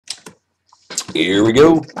Here we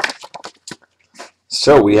go.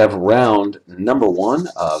 So we have round number 1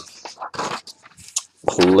 of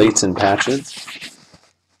plates and patches.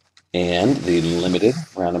 And the limited,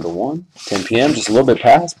 round number 1, 10 p.m., just a little bit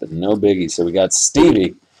past, but no biggie. So we got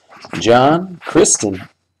Stevie, John, Kristen,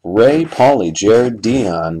 Ray, Paulie, Jared,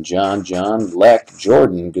 Dion, John, Leck,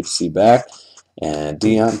 Jordan, good to see you back, and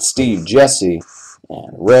Dion, Steve, Jesse,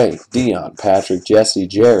 and Ray, Dion, Patrick, Jesse,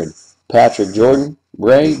 Jared, Patrick, Jordan,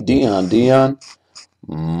 Ray, Dion,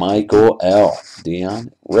 Michael L,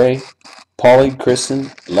 Dion, Ray, Paulie,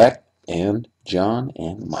 Kristen, Leck, and John,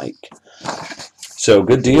 and Mike. So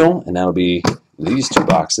good deal, and that'll be these 2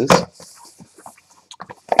 boxes.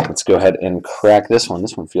 Let's go ahead and crack this one.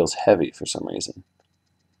 This one feels heavy for some reason.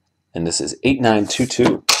 And this is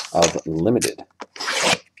 8922 of limited.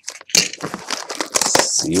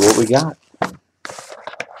 See what we got.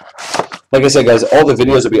 Like I said, guys, all the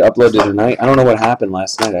videos will be uploaded tonight. I don't know what happened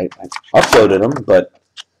last night. I uploaded them, but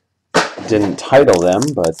didn't title them.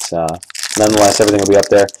 But nonetheless, everything will be up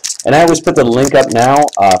there. And I always put the link up now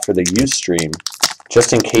for the Ustream,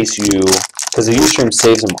 just in case because the Ustream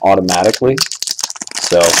saves them automatically.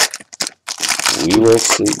 So we will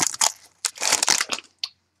see.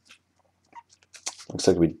 Looks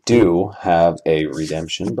like we do have a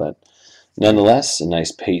redemption, but nonetheless, a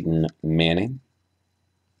nice Peyton Manning,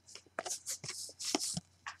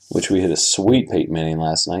 which we hit a sweet Peyton Manning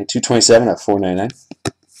last night. 227 at $4.99.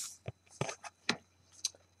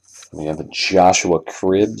 We have a Joshua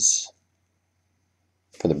Cribbs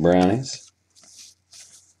for the Brownies.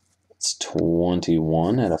 It's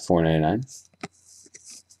 21 at a $4.99.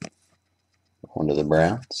 One to the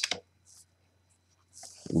Browns.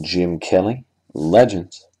 Jim Kelly,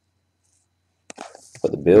 Legends for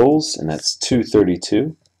the Bills, and that's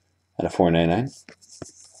 232 at a $4.99.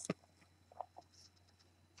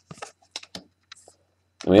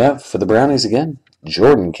 We have for the Brownies again,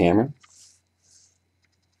 Jordan Cameron,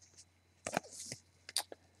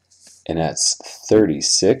 and that's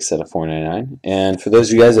 36 at a $4.99. And for those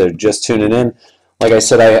of you guys that are just tuning in, like I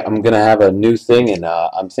said, I'm going to have a new thing, and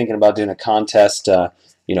I'm thinking about doing a contest, to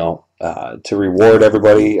reward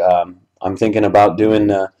everybody. I'm thinking about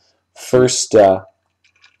doing first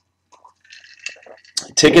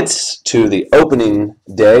tickets to the opening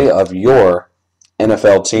day of your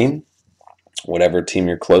NFL team, whatever team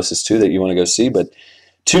you're closest to that you want to go see, but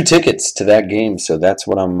 2 tickets to that game. So that's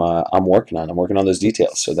what I'm working on. I'm working on those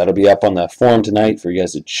details. So that'll be up on the forum tonight for you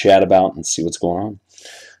guys to chat about and see what's going on.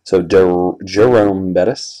 So Jerome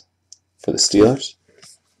Bettis for the Steelers.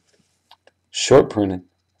 Short printed,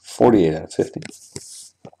 48 out of 50.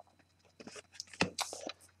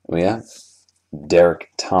 We have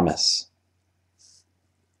Derek Thomas.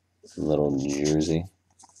 Little jersey.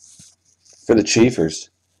 For the Chiefers,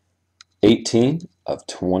 18 of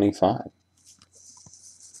 25.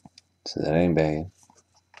 So that ain't bad.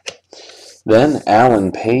 Then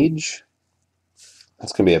Alan Page.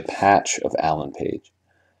 That's going to be a patch of Alan Page.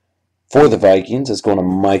 For the Vikings, it's going to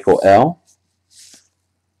Michael L. It's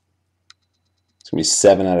going to be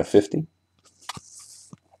 7 out of 50.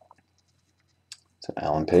 So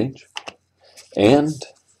Alan Page. And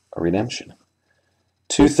a redemption.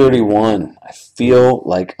 231. I feel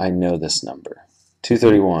like I know this number.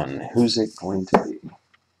 231. Who's it going to be?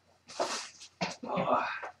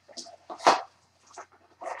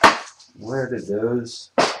 Where did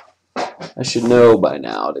those? I should know by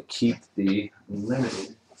now to keep the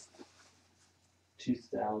limited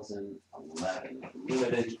 2011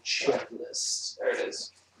 limited checklist. There it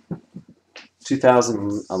is.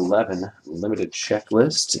 2011 limited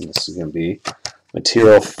checklist, and this is going to be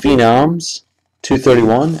Material Phenoms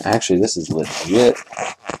 231. Actually, this is legit,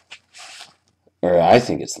 or I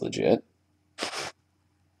think it's legit.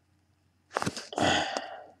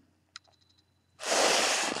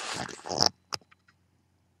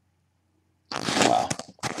 Wow,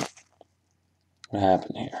 what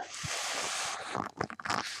happened here?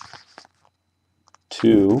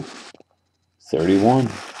 231,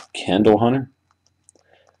 Kendall Hunter.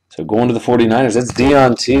 So going to the 49ers, that's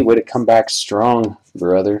Dion T. Way to come back strong,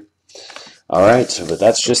 brother. All right, so but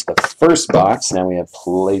that's just the first box. Now we have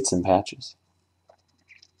plates and patches.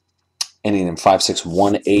 Ending in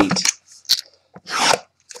 5618.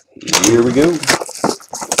 Here we go.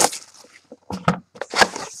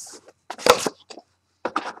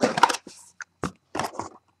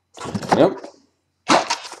 Yep.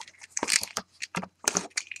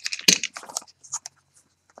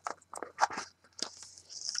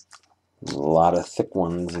 A lot of thick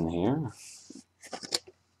ones in here.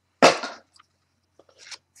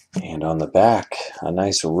 And on the back, a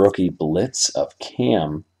nice rookie blitz of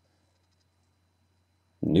Cam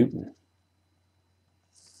Newton.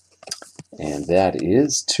 And that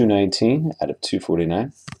is 219 out of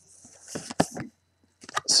 249.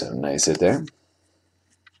 So nice hit there.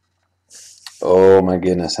 Oh my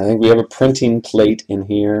goodness. I think we have a printing plate in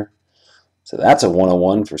here. So that's a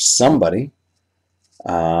 101 for somebody.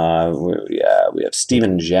 Yeah, we have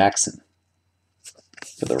Steven Jackson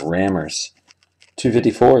for the Rammers.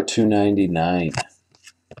 254, 299.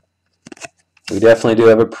 We definitely do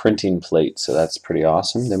have a printing plate, so that's pretty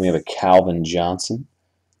awesome. Then we have a Calvin Johnson.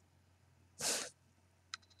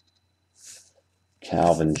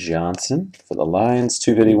 Calvin Johnson for the Lions,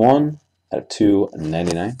 251 out of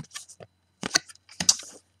 299.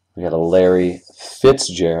 We got a Larry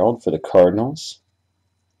Fitzgerald for the Cardinals.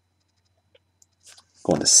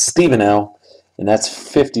 Going to Stephen L., and that's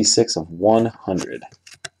 56 of 100.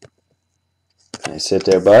 Nice hit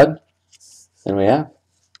there, bud. And we have,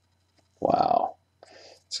 wow,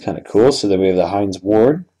 it's kind of cool. So then we have the Hines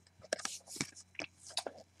Ward,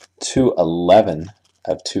 211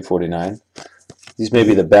 of 249. These may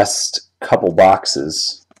be the best couple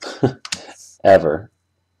boxes ever.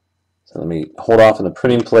 So let me hold off on the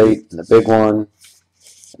printing plate and the big one, and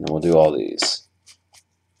then we'll do all these.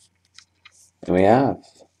 And we have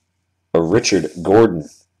a Richard Gordon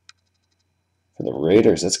for the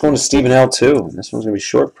Raiders. That's going to Stephen L. too. And this one's going to be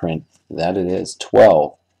short print. That it is,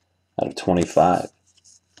 12 out of 25.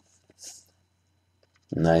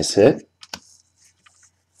 Nice hit.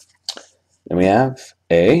 Then we have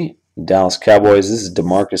a Dallas Cowboys. This is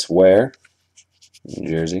DeMarcus Ware, New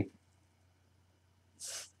Jersey.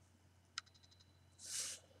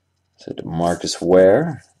 So DeMarcus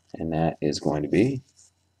Ware, and that is going to be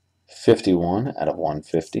 51 out of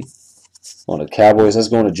 150. Going to the Cowboys. That's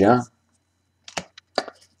going to John.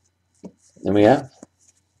 Then we have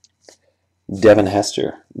Devin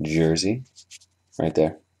Hester, jersey, right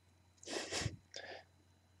there.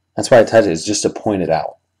 That's why I touch it. It's just to point it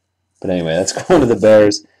out. But anyway, that's going to the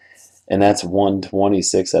Bears, and that's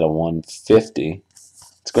 126 out of 150.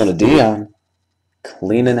 It's going to Dion.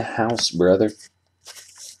 Cleaning house, brother.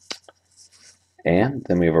 And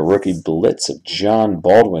then we have a rookie blitz of John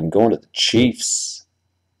Baldwin going to the Chiefs.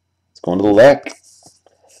 It's going to the Lek.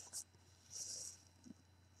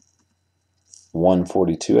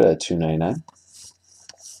 142 out of 299.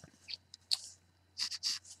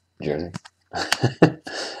 Jersey.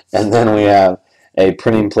 And then we have a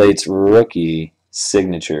Printing Plates rookie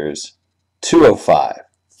signatures, 205.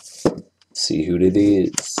 Let's see who it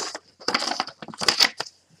is.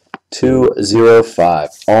 205.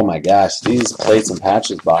 Oh my gosh, these plates and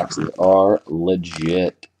patches boxes are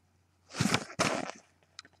legit.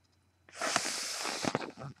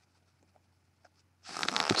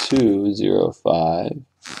 $205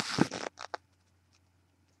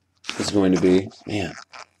 is going to be, man,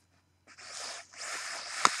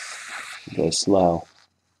 go slow.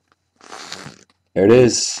 There it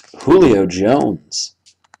is, Julio Jones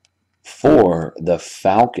for the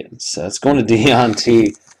Falcons. So that's going to Dion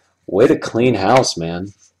T. Way to clean house,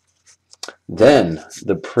 man. Then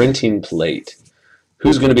the printing plate.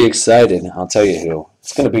 Who's going to be excited? I'll tell you who.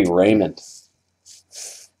 It's going to be Raymond.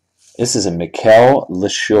 This is a Mikel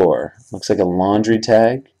LeSure. Looks like a laundry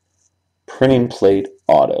tag. Printing plate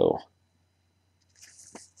auto.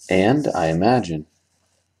 And I imagine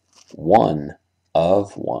 1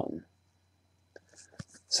 of 1.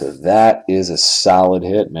 So that is a solid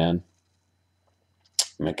hit, man.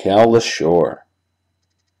 Mikel LeSure.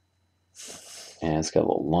 And it's got a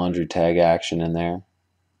little laundry tag action in there.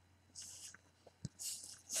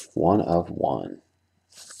 1 of 1.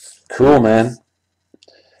 Cool, man.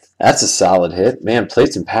 That's a solid hit. Man,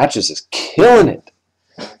 Plates and Patches is killing it.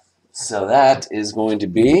 So that is going to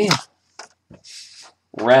be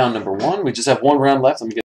round number 1. We just have one round left. Let me get